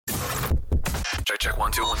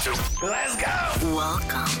1, 2, 1, 2. Let's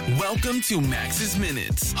go! Welcome to Max's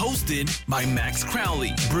Minutes, hosted by Max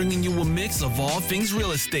Crowley, bringing you a mix of all things real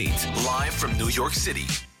estate, live from New York City.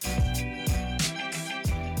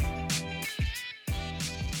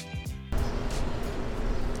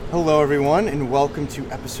 Hello everyone, and welcome to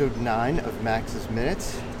episode 9 of Max's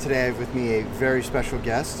Minutes. Today I have with me a very special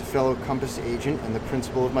guest, fellow Compass agent and the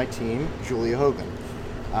principal of my team, Julia Hoagland.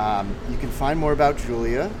 You can find more about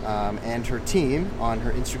Julia and her team on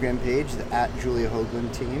her Instagram page, the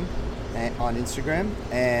 @JuliaHoagland team on Instagram.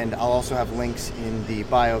 And I'll also have links in the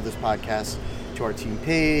bio of this podcast to our team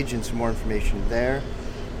page and some more information there.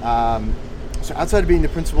 So outside of being the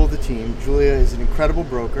principal of the team, Julia is an incredible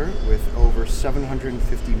broker with over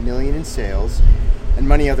 $750 million in sales and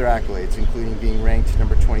many other accolades, including being ranked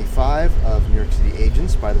number 25 of New York City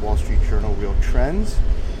agents by the Wall Street Journal Real Trends,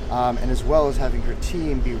 and as well as having her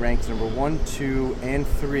team be ranked number 1, 2, and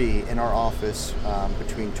 3 in our office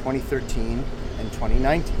between 2013 and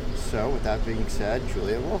 2019. So with that being said,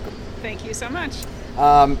 Julia, welcome. Thank you so much.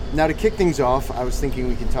 Now to kick things off, I was thinking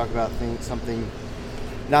we can talk about something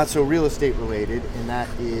not so real estate related, and that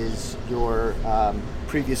is your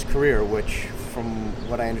previous career, which from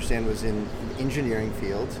what I understand was in the engineering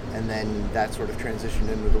field, and then that sort of transitioned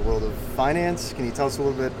into the world of finance. Can you tell us a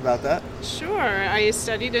little bit about that? Sure. I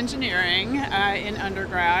studied engineering in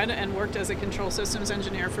undergrad and worked as a control systems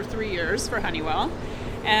engineer for 3 years for Honeywell,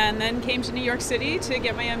 and then came to New York City to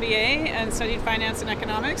get my MBA and studied finance and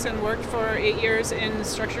economics and worked for 8 years in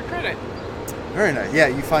structured credit. Very nice. Yeah,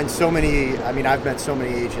 you find so many, I've met so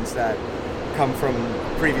many agents that come from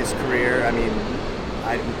previous career.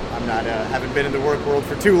 I'm not, haven't been in the work world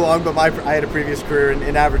for too long, but I had a previous career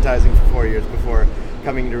in advertising for 4 years before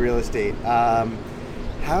coming into real estate.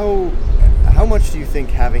 How much do you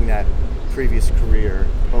think having that previous career,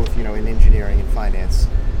 both, in engineering and finance,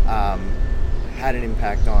 had an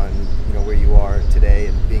impact on, where you are today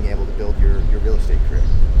and being able to build your real estate career?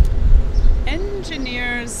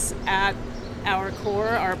 Engineers at our core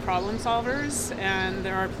are problem solvers, and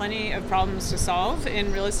there are plenty of problems to solve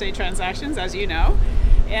in real estate transactions, as you know.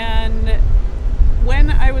 And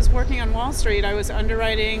when I was working on Wall Street, I was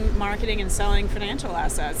underwriting, marketing, and selling financial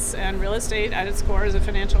assets, and real estate at its core is a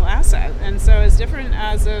financial asset. And so as different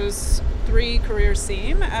as those 3 careers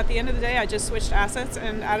seem, at the end of the day, I just switched assets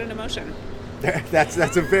and added emotion. That's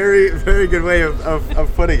a very, very good way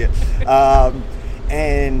of putting it.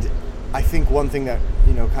 And I think one thing that,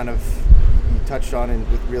 kind of you touched on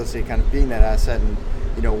with real estate kind of being that asset, and,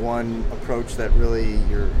 one approach that really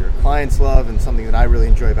your clients love and something that I really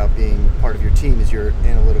enjoy about being part of your team is your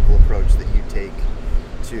analytical approach that you take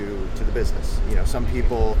to the business. Some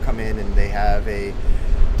people come in and they have a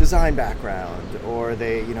design background, or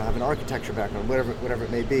they, have an architecture background, whatever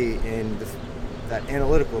it may be, and that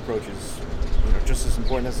analytical approach is, just as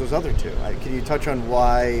important as those other 2. Can you touch on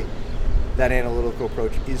why that analytical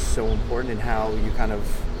approach is so important and how you kind of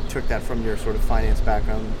took that from your sort of finance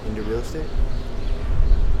background into real estate?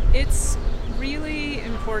 It's really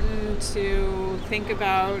important to think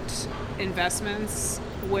about investments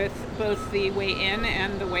with both the way in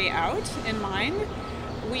and the way out in mind.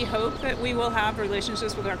 We hope that we will have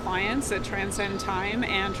relationships with our clients that transcend time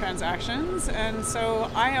and transactions. And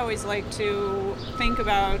so I always like to think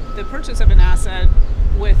about the purchase of an asset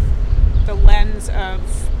with the lens of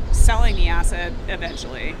selling the asset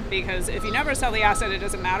eventually, because if you never sell the asset, it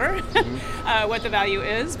doesn't matter what the value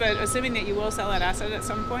is. But assuming that you will sell that asset at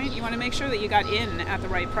some point, you want to make sure that you got in at the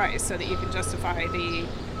right price so that you can justify the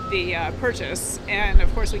purchase. And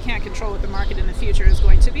of course, we can't control what the market in the future is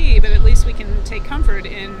going to be, but at least we can take comfort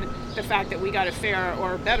in the fact that we got a fair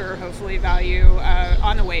or better, hopefully, value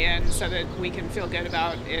on the way in, so that we can feel good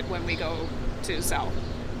about it when we go to sell.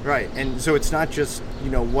 Right, and so it's not just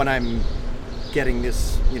what I'm getting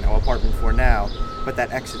this apartment for now, but that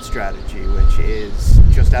exit strategy, which is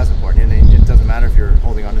just as important. And it doesn't matter if you're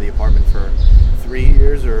holding onto the apartment for 3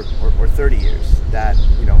 years or 30 years. That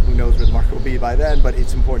who knows where the market will be by then, but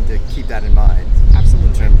it's important to keep that in mind. Absolutely.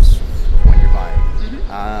 In terms of when you're buying.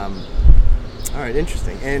 Mm-hmm. All right,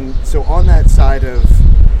 interesting. And so on that side of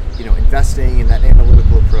investing and that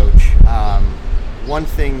analytical approach, one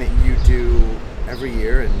thing that you do every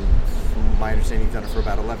year, and from my understanding you've done it for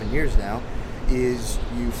about 11 years now, is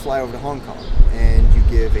you fly over to Hong Kong and you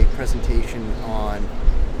give a presentation on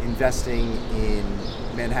investing in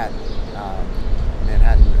Manhattan.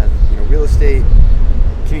 Real estate.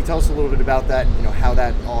 Can you tell us a little bit about that? How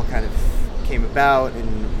that all kind of came about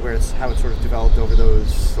and how it sort of developed over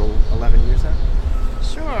those 11 years now?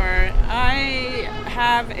 Sure. I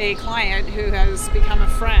have a client who has become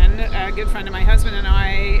a good friend of my husband and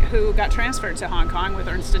I, who got transferred to Hong Kong with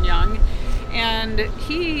Ernst & Young. And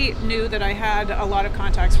he knew that I had a lot of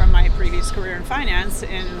contacts from my previous career in finance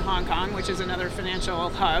in Hong Kong, which is another financial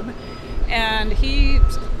hub. And he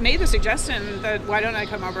made the suggestion that why don't I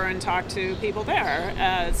come over and talk to people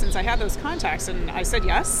there, since I had those contacts. And I said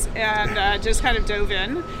yes, and just kind of dove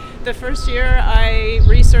in. The first year I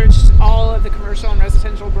researched all of the commercial and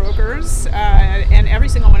residential brokers, and every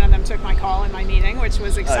single one of them took my call in my meeting, which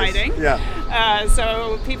was exciting. Nice. Yeah.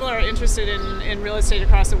 So people are interested in real estate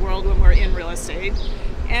across the world when we're in real estate.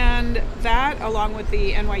 And that, along with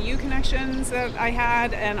the NYU connections that I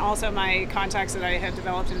had, and also my contacts that I had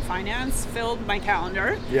developed in finance, filled my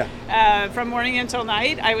calendar. Yeah. From morning until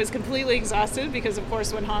night. I was completely exhausted because, of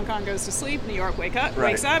course, when Hong Kong goes to sleep, New York wakes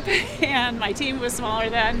up, and my team was smaller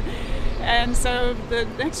then. And so the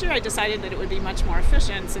next year I decided that it would be much more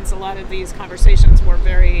efficient, since a lot of these conversations were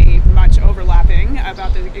very much overlapping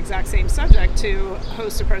about the exact same subject, to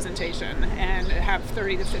host a presentation and have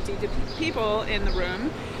 30 to 50 people in the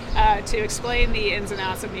room to explain the ins and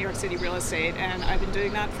outs of New York City real estate. And I've been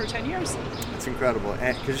doing that for 10 years. That's incredible.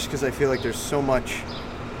 And just because I feel like there's so much,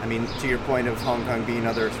 I mean, to your point of Hong Kong being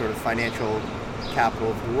another sort of financial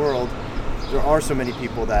capital of the world, there are so many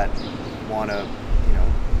people that want to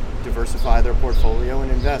diversify their portfolio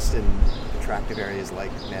and invest in attractive areas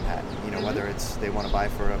like Manhattan, whether it's they want to buy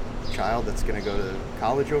for a child that's going to go to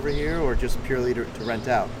college over here, or just purely to rent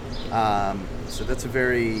out. So that's a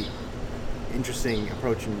very interesting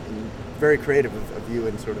approach and very creative of you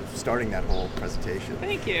in sort of starting that whole presentation.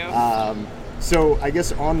 Thank you. So I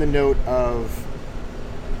guess on the note of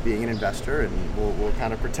being an investor, and we'll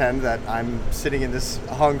kind of pretend that I'm sitting in this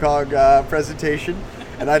Hong Kong presentation,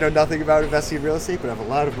 and I know nothing about investing in real estate, but I have a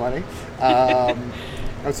lot of money. I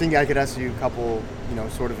was thinking I could ask you a couple,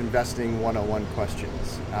 sort of investing 101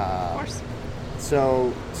 questions. Of course.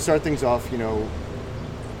 So to start things off,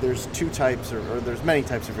 there's two types, or there's many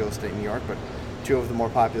types of real estate in New York, but two of the more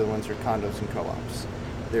popular ones are condos and co-ops.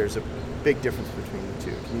 There's a big difference between the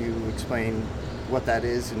two. Can you explain what that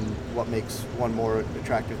is and what makes one more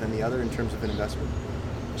attractive than the other in terms of an investment?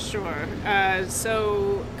 Sure.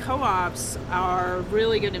 So co-ops are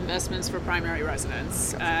really good investments for primary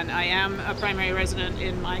residents. And I am a primary resident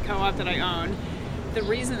in my co-op that I own. The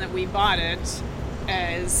reason that we bought it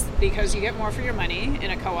is because you get more for your money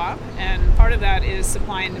in a co-op, and part of that is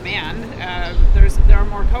supply and demand. There are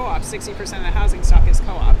more co-ops. 60% of the housing stock is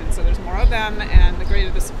co-op, and so there's more of them, and the greater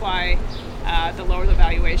the supply, the lower the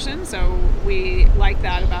valuation. So we like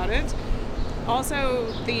that about it.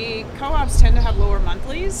 Also, the co-ops tend to have lower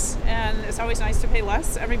monthlies, and it's always nice to pay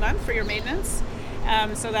less every month for your maintenance.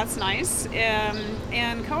 So that's nice.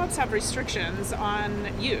 And co-ops have restrictions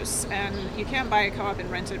on use, and you can't buy a co-op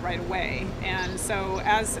and rent it right away. And so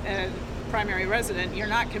as a primary resident, you're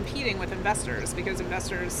not competing with investors, because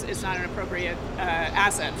investors is not an appropriate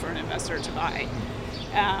asset for an investor to buy.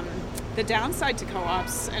 The downside to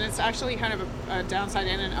co-ops, and it's actually kind of a downside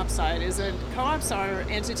and an upside, is that co-ops are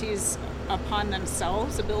entities upon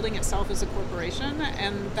themselves. The building itself is a corporation,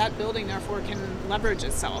 and that building therefore can leverage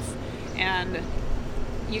itself. And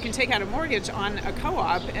you can take out a mortgage on a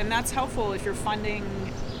co-op, and that's helpful if you're funding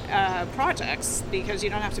projects, because you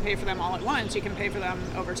don't have to pay for them all at once. You can pay for them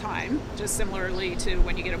over time, just similarly to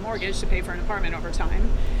when you get a mortgage to pay for an apartment over time.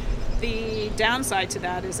 The downside to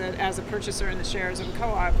that is that as a purchaser in the shares of a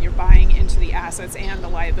co-op, you're buying into the assets and the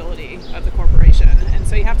liability of the corporation. And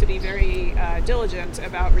so you have to be very diligent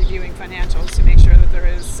about reviewing financials to make sure that there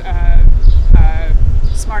is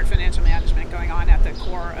smart financial management going on at the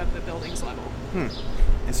core of the building's level.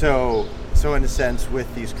 And so in a sense,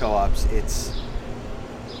 with these co-ops,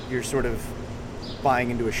 you're sort of buying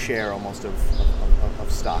into a share almost of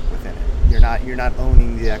stock within it. You're not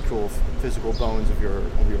owning the actual physical bones of your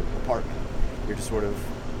apartment. You're just sort of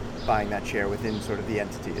buying that share within sort of the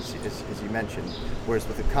entity, as you mentioned. Whereas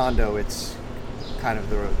with a condo, it's kind of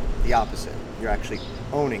the opposite. You're actually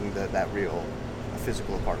owning that real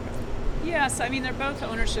physical apartment. Yes, I mean, they're both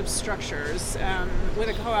ownership structures. With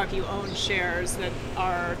a co-op, you own shares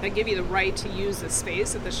that give you the right to use the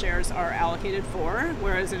space that the shares are allocated for,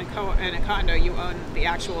 whereas in a condo, you own the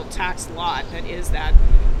actual taxed lot that is that,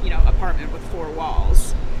 apartment with four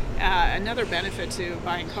walls. Another benefit to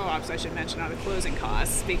buying co-ops, I should mention, are the closing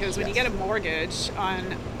costs, because when you get a mortgage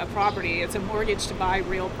on a property, it's a mortgage to buy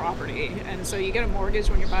real property. And so you get a mortgage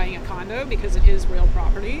when you're buying a condo because it is real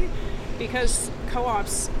property. Because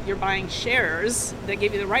co-ops, you're buying shares that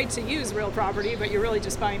give you the right to use real property, but you're really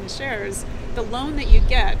just buying the shares. The loan that you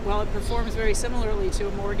get, while it performs very similarly to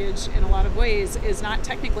a mortgage in a lot of ways, is not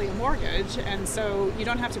technically a mortgage, and so you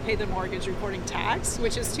don't have to pay the mortgage reporting tax,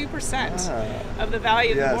 which is 2% of the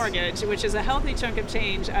value of the mortgage, which is a healthy chunk of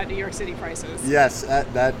change at New York City prices. Yes,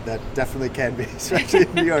 that definitely can be, especially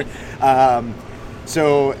in New York.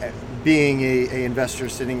 So being a investor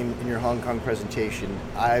sitting in your Hong Kong presentation,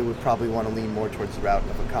 I would probably want to lean more towards the route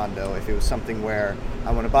of a condo if it was something where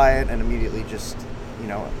I want to buy it and immediately just,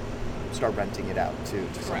 start renting it out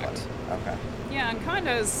to somebody. Okay. Yeah, and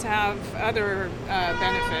condos have other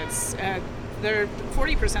benefits.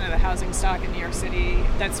 40% of the housing stock in New York City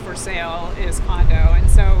that's for sale is condo, and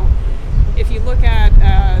so if you look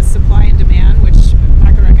at supply and demand, which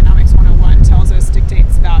Macroeconomics 101 tells us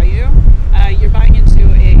dictates value, you're buying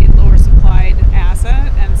into a lower supplied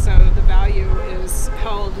asset, and so the value is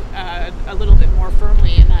held a little bit more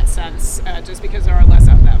firmly in that sense, just because there are less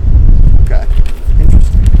of them. Okay,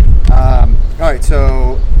 interesting. All right,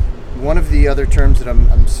 so one of the other terms that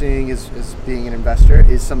I'm seeing as being an investor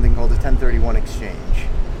is something called a 1031 exchange.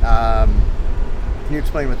 Can you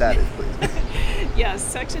explain what that is, please? Yes,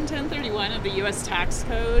 Section 1031 of the U.S. Tax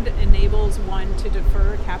Code enables one to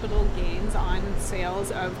defer capital gains on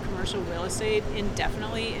sales of commercial real estate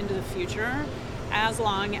indefinitely into the future, as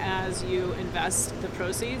long as you invest the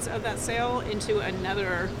proceeds of that sale into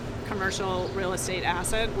another commercial real estate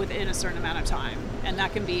asset within a certain amount of time. And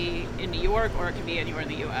that can be in New York or it can be anywhere in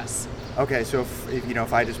the U.S. Okay, so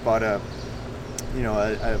if I just bought a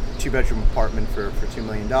 2-bedroom apartment for $2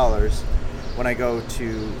 million, when I go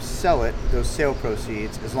to sell it, those sale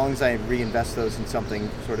proceeds, as long as I reinvest those in something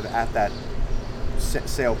sort of at that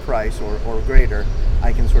sale price or greater,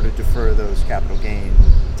 I can sort of defer those capital gain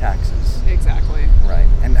taxes. Exactly. Right.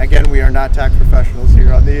 And again, we are not tax professionals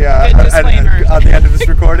here on the on the end of this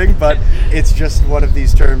recording, but it's just one of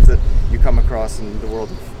these terms that you come across in the world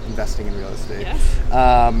of investing in real estate.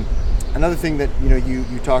 Yes. Another thing that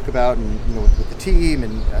you talk about, and with the team,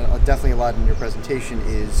 and definitely a lot in your presentation,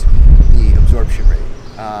 is the absorption rate.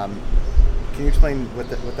 Can you explain what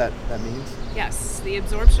that means? Yes, the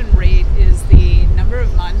absorption rate is the number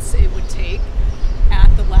of months it would take at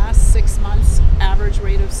the last 6 months average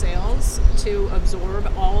rate of sales to absorb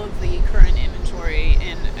all of the current inventory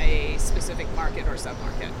in a specific market or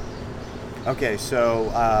submarket. Okay, so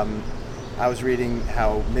I was reading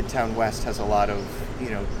how Midtown West has a lot of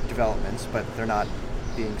developments, but they're not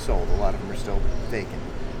being sold. A lot of them are still vacant.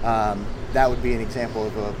 That would be an example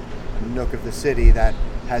of a nook of the city that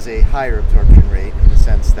has a higher absorption rate, in the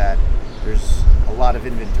sense that there's a lot of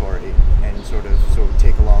inventory, and so it would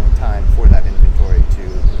take a long time for that inventory to,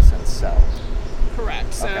 in a sense, sell.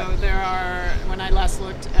 Correct. So Okay. there are, when I last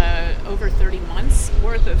looked, over 30 months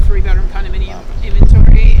worth of 3-bedroom condominium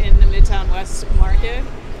inventory in the Midtown West market.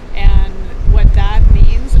 And what that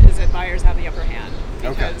means is that buyers have the upper hand,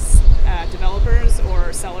 because developers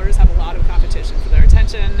or sellers have a lot of competition for their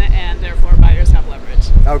attention, and therefore buyers have leverage.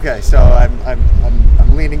 Okay, so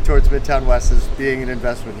I'm leaning towards Midtown West as being an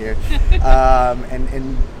investment here,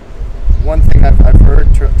 and one thing I've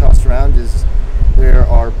heard tossed around is there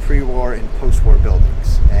are pre-war and post-war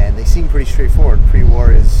buildings, and they seem pretty straightforward.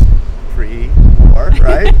 Pre-war is pre-war,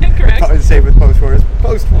 right? Correct. Same with post-war is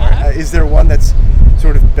post-war. Is there one that's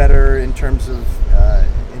sort of better in terms of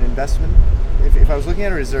an investment, if I was looking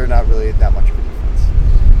at it, or is there not really that much of a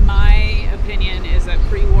difference? My opinion is that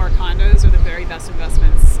pre-war condos are the very best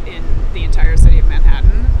investments in the entire city of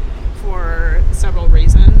Manhattan for several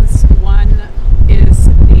reasons. One is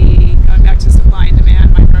going back to supply and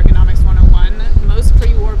demand, Microeconomics 101, most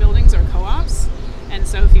pre-war buildings are co-ops, and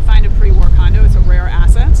so if you find a pre-war condo, it's a rare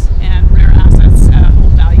asset, and rare assets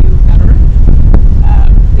hold value better.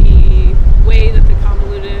 The way that the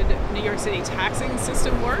convoluted New York City taxing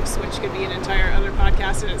system works, which could be an entire other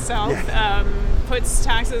podcast in itself, puts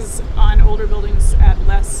taxes on older buildings at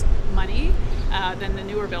less money than the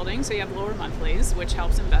newer buildings, so you have lower monthlies, which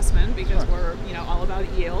helps investment because we're all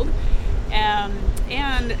about yield.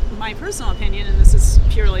 And my personal opinion, and this is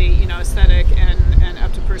purely aesthetic and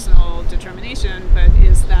up to personal determination, but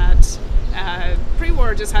is that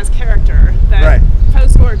pre-war just has character that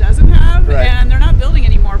post-war doesn't have, and they're not building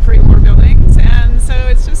any more pre-war buildings, and so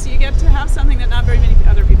it's just you get to have something that not very many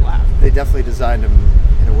other people have. They definitely designed them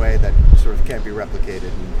in a way that sort of can't be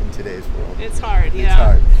replicated in today's world. It's hard, It's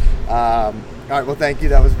hard. All right, well, thank you.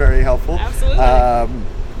 That was very helpful. Absolutely.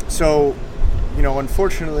 So,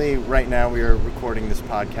 unfortunately, right now we are recording this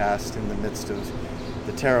podcast in the midst of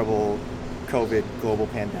the terrible COVID global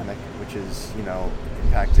pandemic, which has,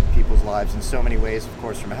 impacted people's lives in so many ways, of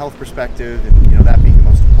course, from a health perspective, and, that being the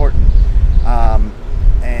most important.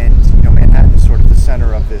 And Manhattan is sort of the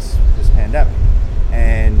center of this pandemic.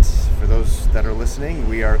 And for those that are listening,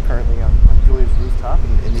 we are currently on Julia's rooftop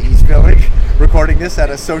in the East Village, recording this at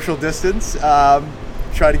a social distance.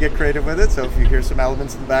 Try to get creative with it, so if you hear some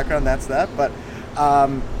elements in the background, that's that. But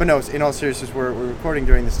no, in all seriousness, we're recording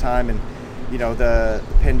during this time, and the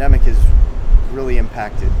pandemic has really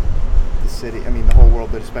impacted the city. I mean, the whole world,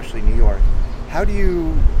 but especially New York. How do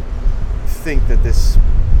you think that this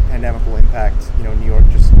pandemic will impact New York,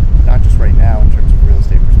 just not just right now in terms of a real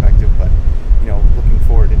estate perspective, but looking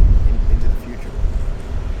forward into the future?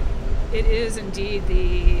 It is indeed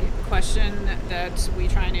the question that we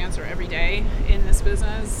try and answer every day in this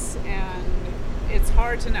business, and it's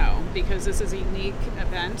hard to know because this is a unique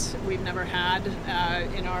event. We've never had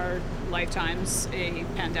in our lifetimes a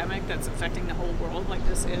pandemic that's affecting the whole world like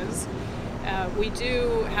this is. We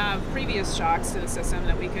do have previous shocks to the system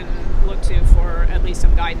that we can look to for at least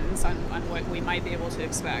some guidance on what we might be able to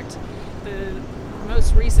expect. The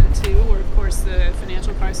most recent two were, of course, the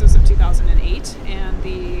financial crisis of 2008 and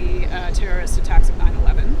the terrorist attacks of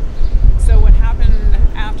 9/11. So what happened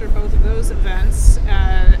after both of those events,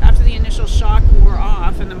 after the initial shock wore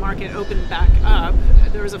off and the market opened back up,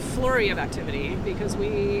 there was a flurry of activity because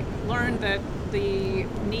we learned that the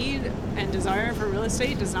need and desire for real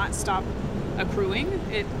estate does not stop accruing,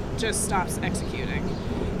 it just stops executing.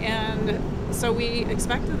 And so we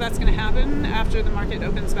expect that that's going to happen after the market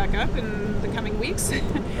opens back up in the coming weeks.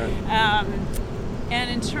 Right. And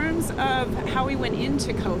in terms of how we went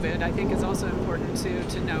into COVID, I think is also important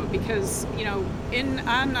to note because,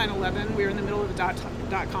 on 9/11, we were in the middle of a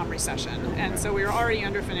dot-com recession. And so we were already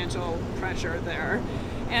under financial pressure there.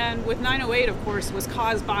 And with 9/08, of course, was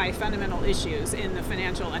caused by fundamental issues in the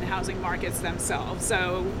financial and housing markets themselves.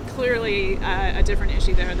 So clearly a different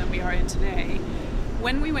issue there than we are in today.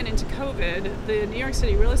 When we went into COVID, the New York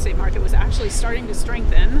City real estate market was actually starting to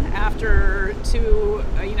strengthen after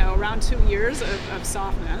around 2 years of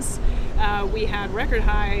softness. We had record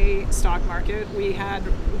high stock market. We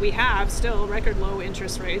have still record low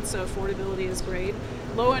interest rates, so affordability is great.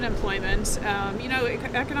 Low unemployment.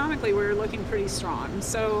 Economically, we're looking pretty strong.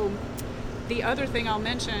 So the other thing I'll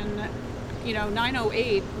mention,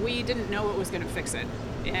 9/08, we didn't know what was going to fix it.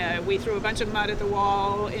 We threw a bunch of mud at the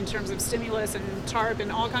wall in terms of stimulus and TARP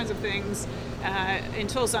and all kinds of things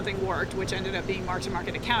until something worked, which ended up being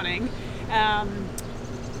mark-to-market accounting.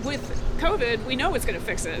 With COVID, we know what's going to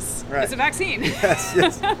fix this. Right. It's a vaccine. Yes.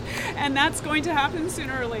 And that's going to happen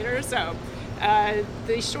sooner or later. So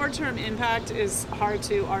the short-term impact is hard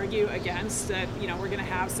to argue against, that we're going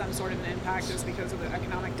to have some sort of an impact just because of the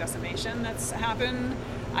economic decimation that's happened.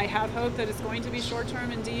 I have hope that it's going to be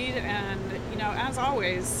short-term indeed, and as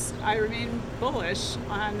always, I remain bullish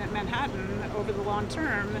on Manhattan over the long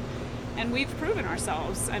term, and we've proven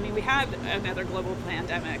ourselves. I mean, we had another global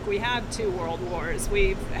pandemic, we had 2 world wars,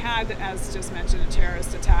 we've had, as just mentioned, a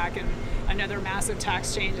terrorist attack and another massive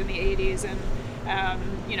tax change in the 80s, and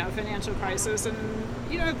financial crisis, and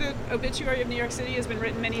the obituary of New York City has been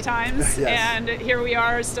written many times. Yes. And here we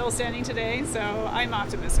are still standing today, so I'm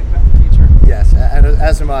optimistic about the future. Yes, and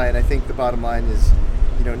as am I, and I think the bottom line is,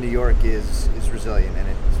 New York is resilient, and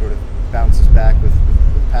it sort of bounces back with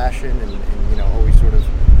passion, and always sort of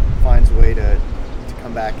finds a way to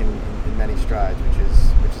come back in many strides, which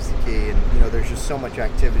is the key. And there's just so much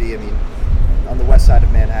activity. I mean, on the west side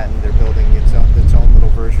of Manhattan, they're building its own little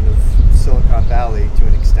version of Silicon Valley to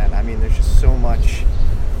an extent. I mean, there's just so much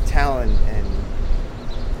talent and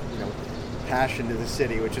passion to the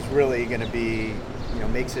city, which is really going to be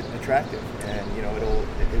makes it attractive, and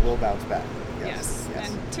it will bounce back. Yes.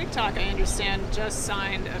 And TikTok, I understand, just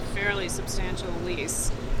signed a fairly substantial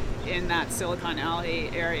lease in that Silicon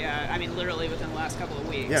Alley area. I mean, literally within the last couple of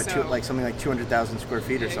weeks. Yeah, so, something like 200,000 square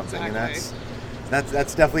feet or something, exactly. And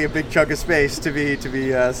that's definitely a big chunk of space to be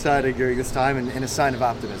signing during this time, and a sign of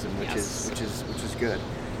optimism, which is good.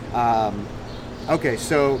 Okay,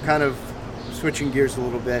 so kind of switching gears a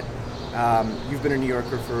little bit. You've been a New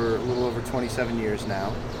Yorker for a little over 27 years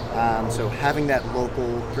now. So having that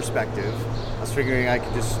local perspective, I was figuring I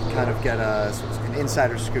could just kind of get an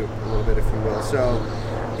insider scoop a little bit, if you will. So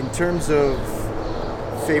in terms of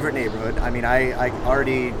favorite neighborhood, I mean, I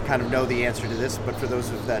already kind of know the answer to this, but for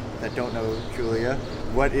those that don't know Julia,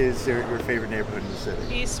 what is your favorite neighborhood in the city?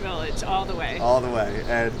 East Village, all the way. All the way.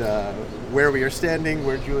 And where we are standing,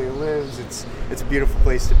 where Julia lives, it's a beautiful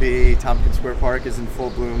place to be. Tompkins Square Park is in full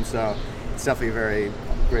bloom, so it's definitely a very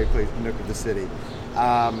great place, nook of the city.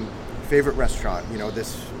 Favorite restaurant?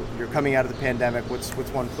 You're coming out of the pandemic. What's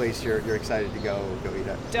one place you're excited to go eat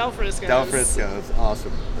at? Del Frisco's. Del Frisco's,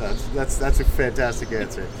 awesome. That's a fantastic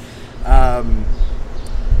answer.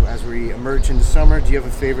 as we emerge into summer, do you have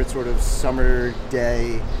a favorite sort of summer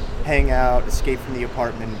day, hangout, escape from the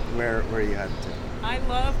apartment? Where are you headed to? I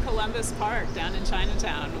love Columbus Park down in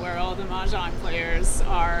Chinatown, where all the Mahjong players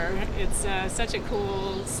are. It's such a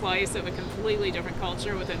cool slice of a completely different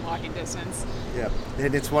culture within walking distance. Yeah,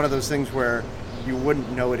 and it's one of those things where you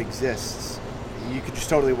wouldn't know it exists. You could just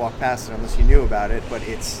totally walk past it unless you knew about it, but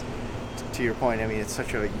it's, to your point, I mean, it's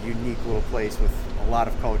such a unique little place with a lot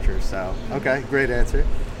of culture, so, okay, great answer.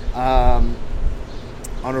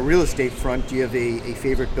 On a real estate front, do you have a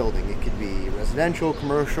favorite building? It could be residential,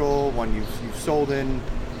 commercial, one you've sold in.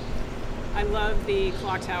 I love the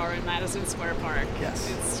clock tower in Madison Square Park. Yes.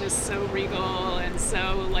 It's just so regal and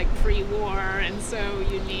so like pre-war and so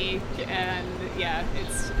unique, and yeah,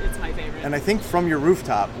 it's my favorite. And I think from your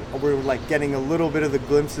rooftop, we're like getting a little bit of the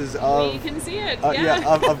glimpses of. You can see it.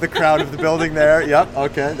 Of the crowd of the building there. Yep.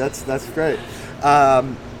 Okay, that's great.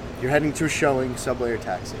 You're heading to a showing, subway or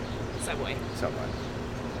taxi? Subway.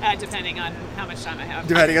 Depending on how much time I have.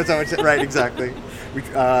 Depending on how much, right? Exactly.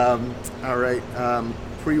 All right.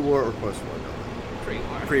 Pre-war or post-war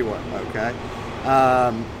building? Pre-war. Okay.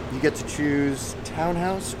 You get to choose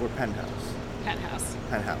townhouse or penthouse?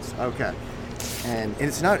 Penthouse. Okay. And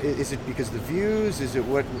it's not. Is it because of the views? Is it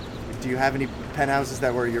what? Do you have any penthouses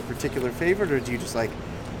that were your particular favorite, or do you just like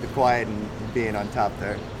the quiet and being on top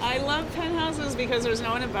there? I love penthouses because there's no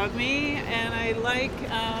one above me, and I like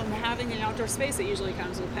having an outdoor space that usually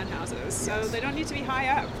comes with penthouses. So Yes. they don't need to be high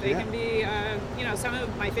up. They Yeah. can be, some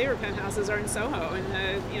of my favorite penthouses are in Soho in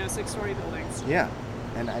the 6-story buildings. Yeah,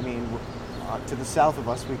 and I mean, to the south of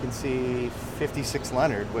us, we can see 56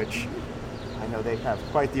 Leonard, which I know they have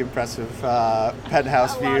quite the impressive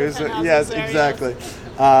penthouse A lot of views. penthouses Yes, there, exactly.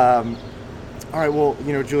 All right, well,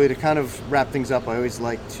 Julia, to kind of wrap things up, I always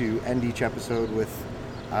like to end each episode with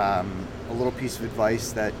a little piece of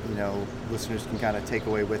advice that, listeners can kind of take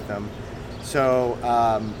away with them. So,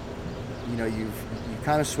 you've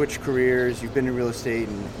kind of switched careers, you've been in real estate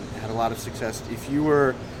and had a lot of success. If you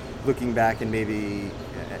were looking back and maybe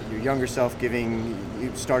your younger self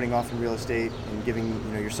starting off in real estate and giving,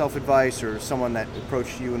 yourself advice, or someone that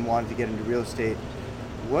approached you and wanted to get into real estate,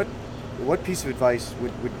 what piece of advice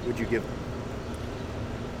would you give them?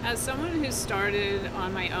 As someone who started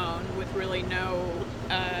on my own with really no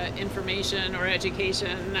information or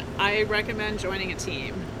education, I recommend joining a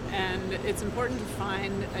team. And it's important to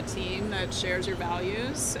find a team that shares your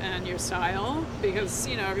values and your style, because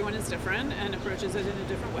everyone is different and approaches it in a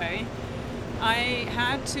different way. I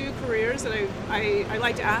had 2 careers that I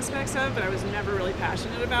liked aspects of, but I was never really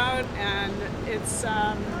passionate about. And it's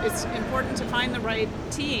important to find the right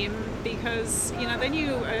team, because then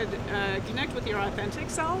you connect with your authentic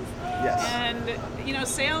self. Yes. And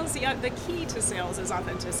sales. The key to sales is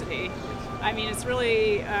authenticity. I mean, it's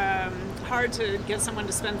really hard to get someone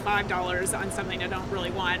to spend $5 on something they don't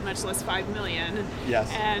really want, much less $5 million. Yes.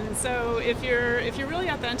 And so if you're really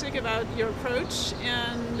authentic about your approach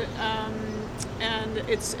and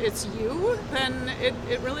it's you, then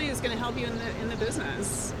it really is going to help you in the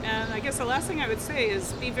business. And I guess the last thing I would say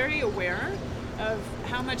is be very aware of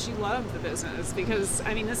how much you love the business, because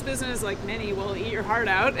this business, like many, will eat your heart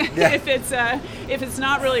out if it's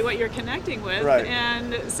not really what you're connecting with. Right.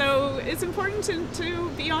 And so it's important to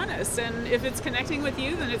be honest, and if it's connecting with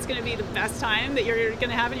you, then it's going to be the best time that you're going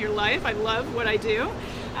to have in your life. I love what I do.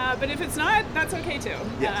 But if it's not, that's okay too.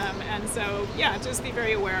 Yes. And so, just be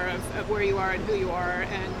very aware of where you are and who you are,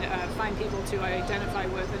 and find people to identify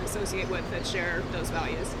with and associate with that share those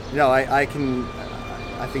values.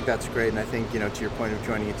 I think that's great, and I think, to your point of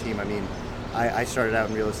joining a team, I started out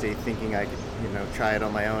in real estate thinking I could, try it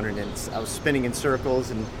on my own, and I was spinning in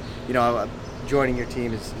circles, and, joining your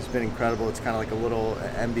team has been incredible. It's kind of like a little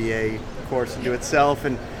MBA course into itself,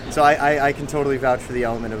 and so I can totally vouch for the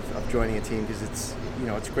element of joining a team, because it's,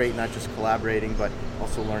 it's great not just collaborating, but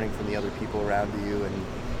also learning from the other people around you and,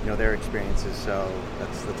 their experiences. So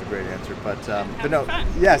that's a great answer. But no, fun.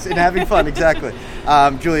 Yes, and having fun, exactly.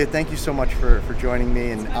 Julia, thank you so much for joining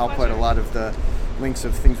me, and I'll put a lot of the links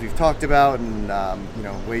of things we've talked about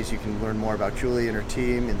and ways you can learn more about Julia and her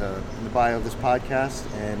team in the bio of this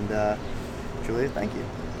podcast. And Julia, thank you.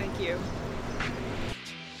 Thank you.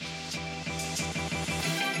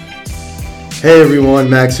 Hey everyone,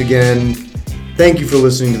 Max again. Thank you for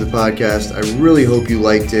listening to the podcast. I really hope you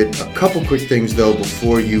liked it. A couple quick things though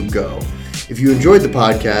before you go. If you enjoyed the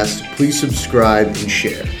podcast, please subscribe and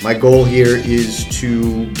share. My goal here is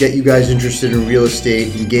to get you guys interested in real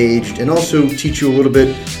estate, engaged, and also teach you a little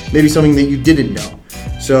bit, maybe something that you didn't know.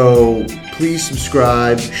 So please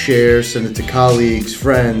subscribe, share, send it to colleagues,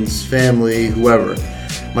 friends, family, whoever.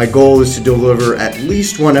 My goal is to deliver at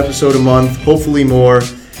least one episode a month, hopefully more.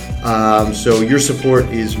 So your support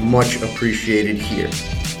is much appreciated here.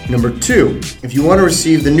 Number 2, if you want to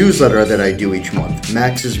receive the newsletter that I do each month,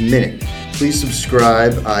 Max's Minute, please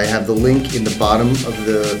subscribe. I have the link in the bottom of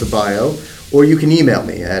the bio, or you can email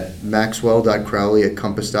me at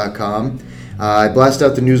maxwell.crowley@compass.com. I blast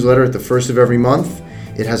out the newsletter at the first of every month.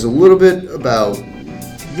 It has a little bit about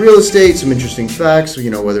real estate, some interesting facts,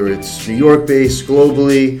 whether it's New York-based,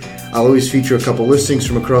 globally. I'll always feature a couple listings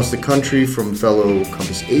from across the country from fellow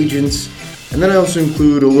Compass agents. And then I also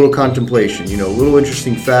include a little contemplation, little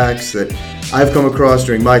interesting facts that I've come across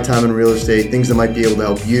during my time in real estate, things that might be able to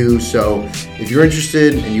help you. So if you're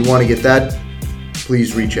interested and you want to get that,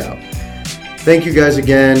 please reach out. Thank you guys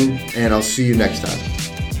again, and I'll see you next time.